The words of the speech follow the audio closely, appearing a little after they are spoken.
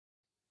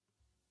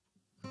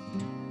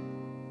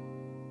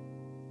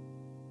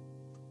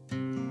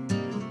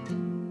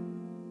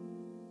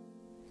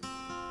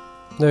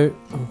Now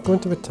I'm going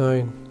to be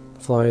tying a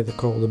fly they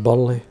call the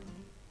Burleigh.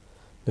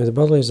 Now the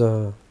Burleigh is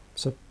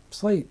it's a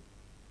slight,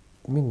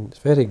 it's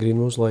very green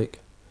rose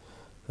like.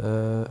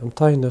 I'm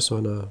tying this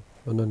on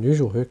an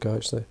unusual hook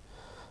actually.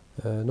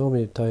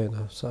 Normally you tie it in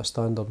a sort of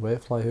standard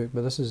wet fly hook,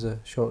 but this is a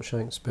short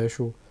shank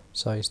special,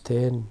 size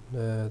 10.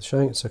 The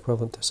shank's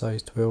equivalent to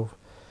size 12.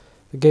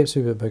 The gape's a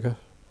bit bigger,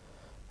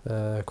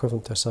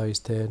 equivalent to size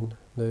 10.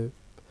 Now,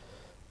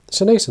 it's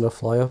a nice enough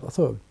fly. I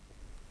thought I'd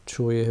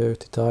show you how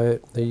to tie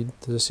it. Now,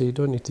 as I say, you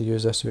don't need to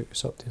use this hook,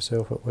 it's up to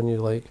yourself, what one you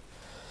like.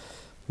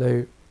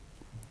 Now,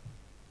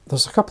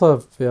 there's a couple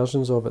of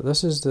versions of it.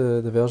 This is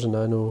the version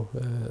I know.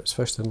 It's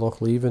fished in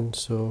Loch Leven,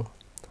 so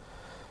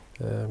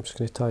I'm just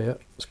going to tie it.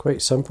 It's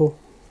quite simple.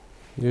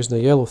 I'm using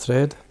a yellow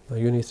thread, a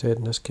uni thread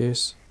in this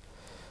case,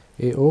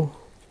 8/0.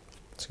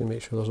 Just going to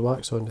make sure there's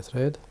wax on the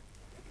thread.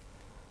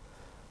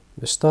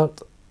 We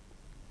start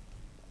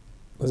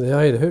with the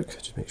eye of the hook,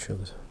 just make sure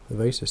the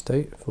vise is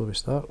tight before we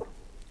start.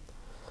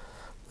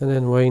 And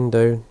then wind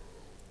down.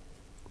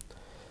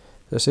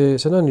 As I say,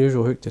 it's an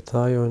unusual hook to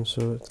tie on,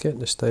 so getting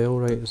the style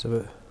right is a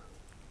bit...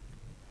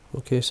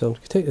 Okay, so I'm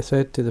going to take the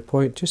thread to the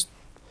point,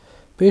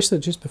 basically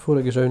just before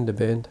it goes round the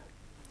bend.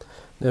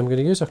 Now I'm going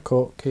to use a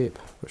cock cape,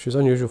 which is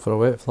unusual for a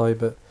wet fly,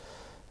 but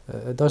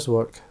it does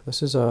work.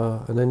 This is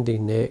an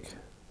Indie neck,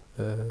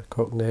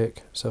 cock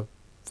neck. It's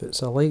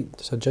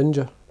a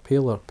ginger,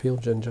 pale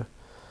ginger.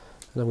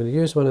 And I'm going to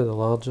use one of the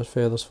larger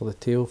feathers for the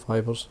tail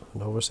fibres,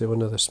 and obviously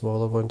one of the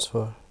smaller ones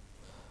for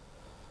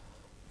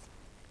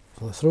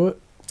the throat.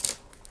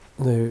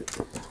 Now,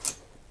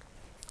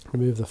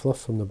 remove the fluff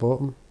from the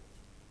bottom.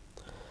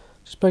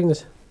 Just bring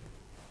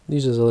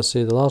these as I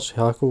say, the large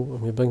hackle,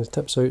 and we bring the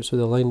tips out so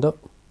they're lined up.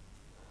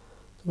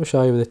 Don't be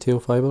shy with the tail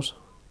fibres.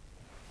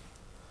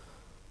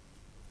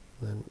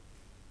 Then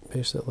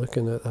basically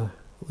looking at at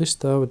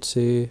least I would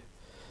say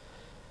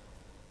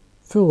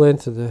full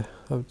length of the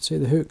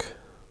hook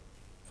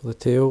for the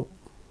tail.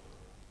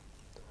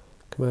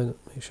 Come in,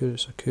 make sure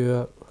it's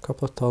secure, a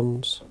couple of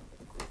turns.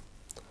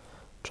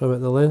 Trim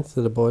at the length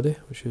of the body,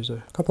 which is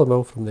a couple of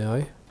mil from the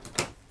eye.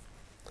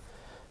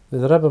 Now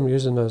the rib I'm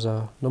using is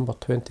a number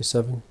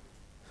 27.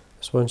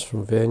 This one's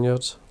from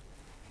Veniards.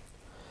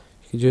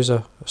 You could use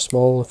a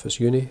small if it's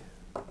uni,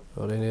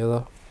 or any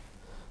other.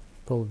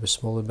 Probably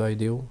small would be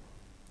ideal.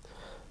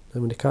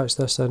 Then when you catch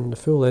this in the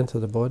full length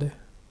of the body,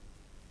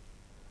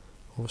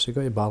 obviously you've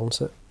got to balance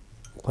it.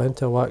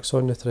 Plenty of wax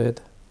on the thread.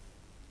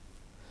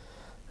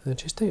 And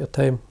just take your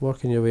time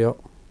working your way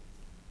up.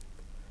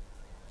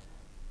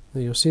 Now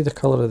you'll see the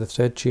colour of the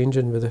thread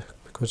changing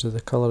because of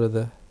the colour of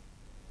the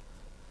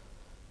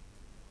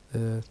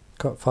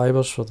cut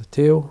fibres for the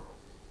tail,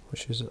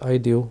 which is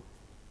ideal.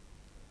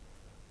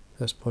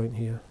 This point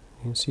here,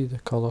 you can see the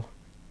colour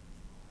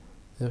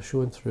they're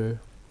showing through.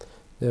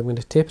 Then I'm going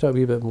to taper it a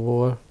wee bit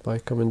more by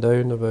coming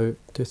down about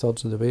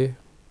 2/3 of the way.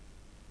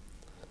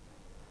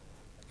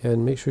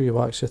 Again, make sure you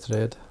wax your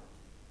thread.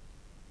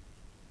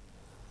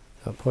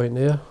 That point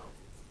there,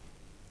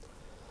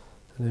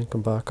 and then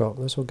come back up.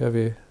 This will give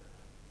you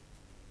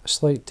a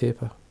slight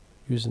taper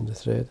using the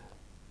thread.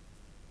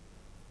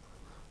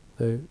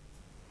 Now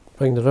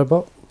bring the rib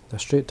up, a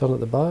straight turn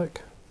at the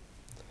back,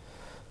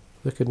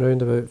 looking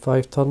round about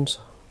 5 turns.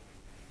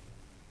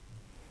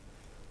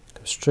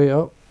 Go straight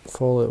up,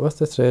 follow it with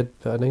the thread,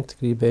 put a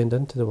 90-degree bend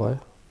into the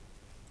wire,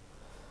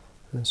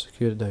 and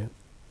secure it down.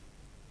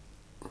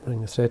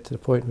 Bring the thread to the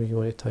point where you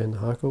want to tie in the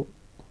hackle.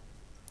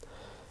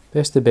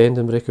 Best to bend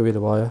and break away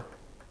the wire.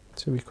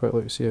 So we quick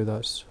look to see how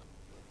that's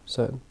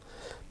sitting.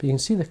 But you can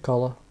see the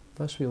colour.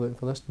 That's what you're looking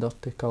for, this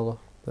dirty colour,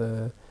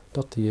 the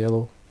dirty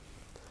yellow.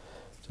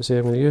 So say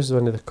I'm going to use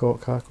one of the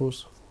cock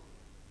hackles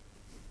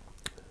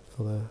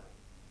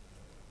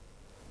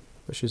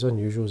which is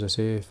unusual as I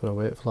say for a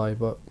wet fly,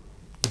 but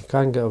you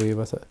can get away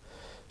with it,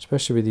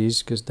 especially with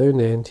these, because down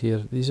the end here,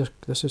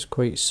 this is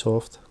quite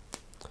soft.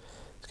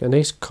 It's got a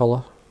nice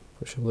colour,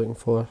 which I'm looking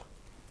for.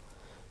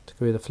 Take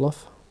away the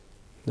fluff.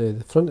 Now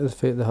the front of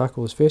the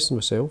hackle is facing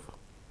myself.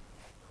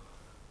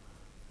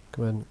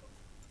 Come in,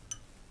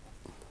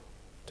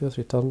 2 or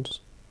 3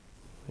 turns,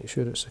 make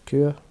sure it's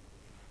secure.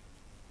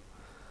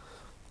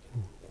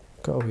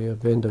 Cut away or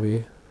bend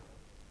away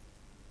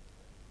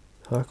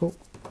hackle.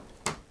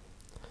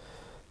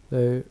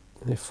 Now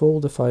they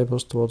fold the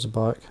fibres towards the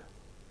back.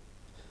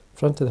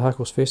 Front of the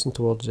hackle is facing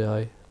towards the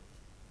eye.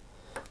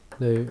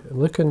 Now I'm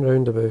looking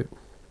round about,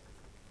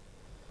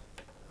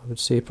 I would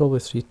say probably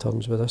 3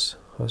 turns with this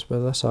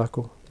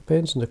hackle.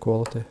 Depends on the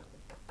quality.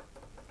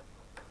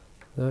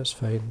 That's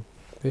fine.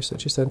 Basically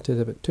just into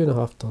about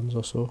 2.5 turns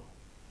or so.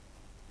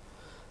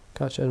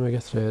 Catch it in with your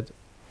thread.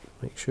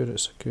 Make sure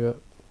it's secure.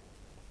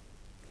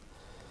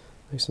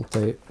 Nice and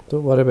tight.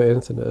 Don't worry about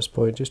anything at this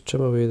point, just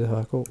trim away the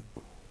hackle.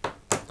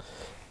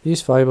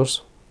 These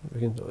fibres,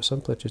 we can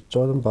simply just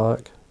draw them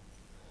back,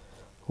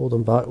 hold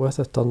them back with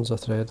the turns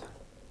of thread,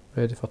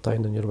 ready for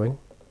tying in your wing.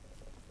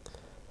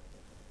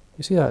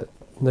 You see that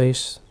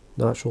nice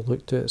natural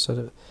look to it. It's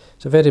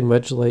a very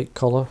midge-like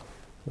colour,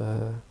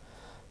 and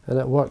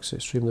it works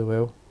extremely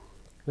well.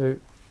 Now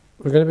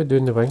we're going to be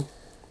doing the wing.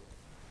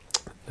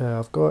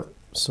 I've got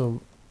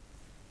So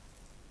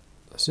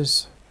this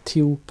is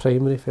teal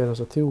primary feathers.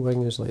 A teal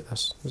wing is like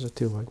this. This is a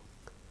teal wing.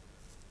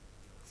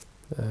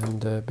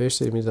 And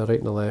basically it means the right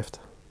and the left.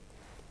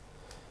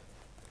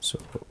 So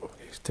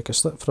take a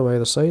slip from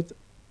either side.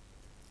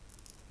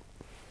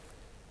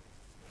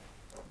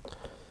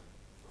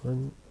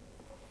 And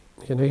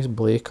you get a nice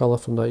blue colour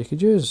from that. You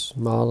could use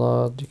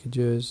mallard, you could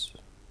use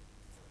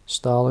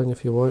starling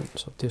if you want,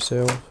 it's up to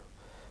yourself.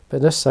 But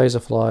in this size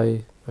of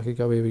fly, I could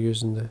get away with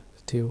using the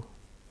teal.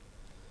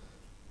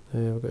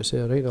 We've got to say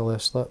a right and a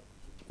left slip.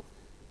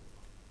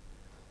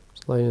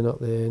 Just lining up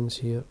the ends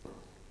here.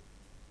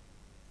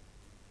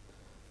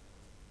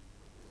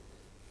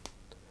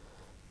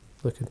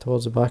 Looking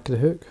towards the back of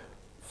the hook.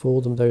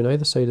 Fold them down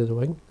either side of the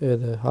wing,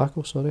 the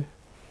hackle, sorry.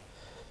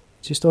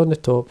 Just on the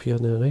top here,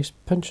 and then a nice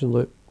pinch and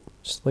loop.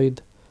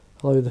 Slide,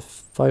 allow the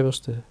fibres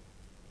to,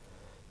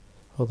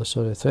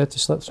 the thread to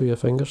slip through your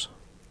fingers.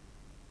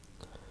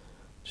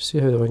 Just see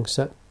how the wings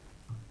sit.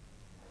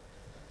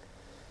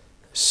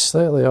 It's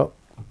slightly up.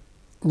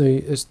 Now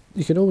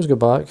you can always go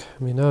back.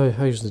 I mean,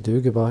 I usually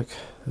do go back.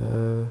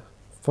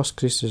 First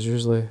crease is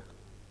usually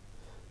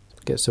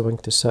gets the wing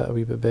to sit a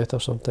wee bit better.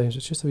 Sometimes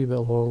it's just a wee bit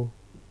long.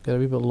 Get a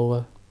wee bit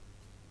lower.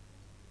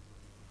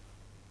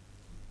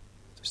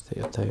 Just take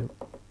your time.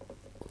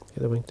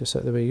 Get the wing to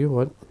sit the way you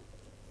want.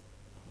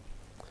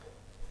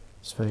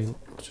 It's fine.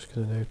 I'm just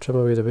going to now trim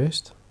away the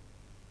waste.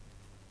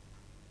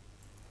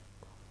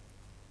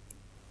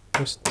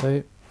 Nice and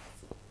tight.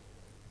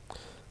 A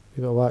wee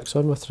bit of wax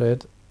on with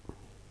thread.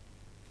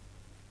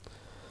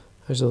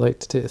 I usually like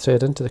to take the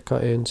thread into the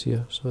cut ends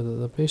here so that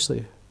they're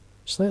basically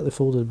slightly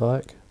folded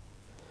back.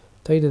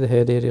 Tidy the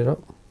head area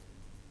up.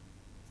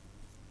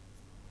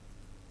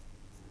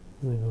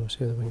 There we go,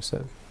 see how the wings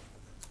sit.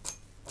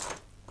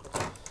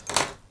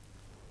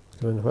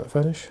 Go in the whip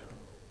finish.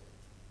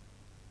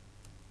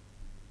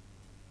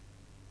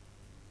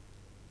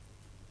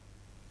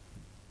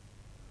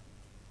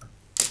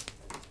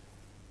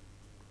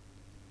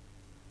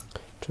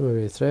 Trim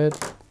away the thread.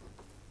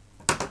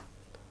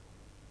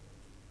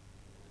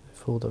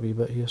 Fold a wee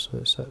bit here so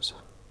it sits.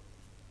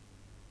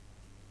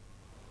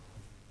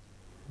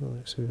 That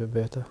looks a wee bit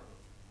better.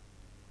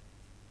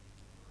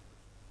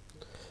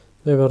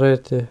 Now we're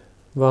ready to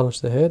varnish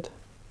the head.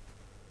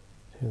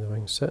 See the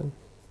wings sitting.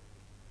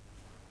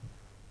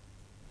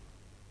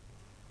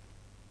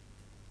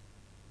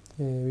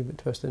 Yeah, a wee bit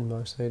twisted on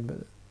my side,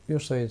 but your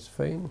side's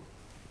fine.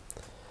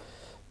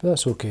 But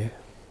that's okay.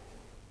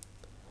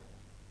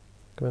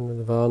 Go in with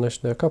the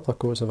varnish. Now a couple of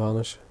coats of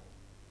varnish.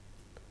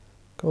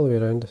 Go all the way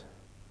around.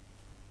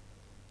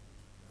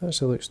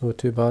 Actually looks not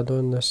too bad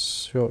on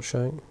this short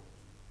shank.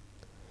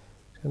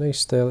 It's a nice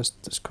style.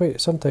 It's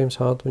quite sometimes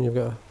hard when you've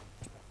got a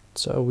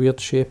sort of weird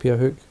shape of a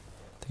hook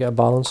to get a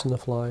balance in the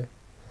fly.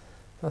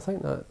 I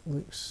think that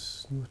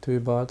looks not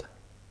too bad.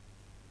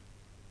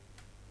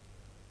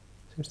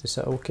 Seems to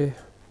sit okay.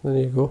 There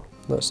you go.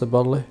 That's the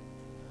Burleigh,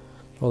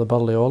 or the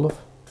Burleigh olive,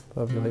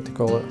 whatever you like to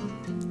call it.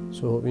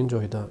 So I hope you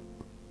enjoyed that.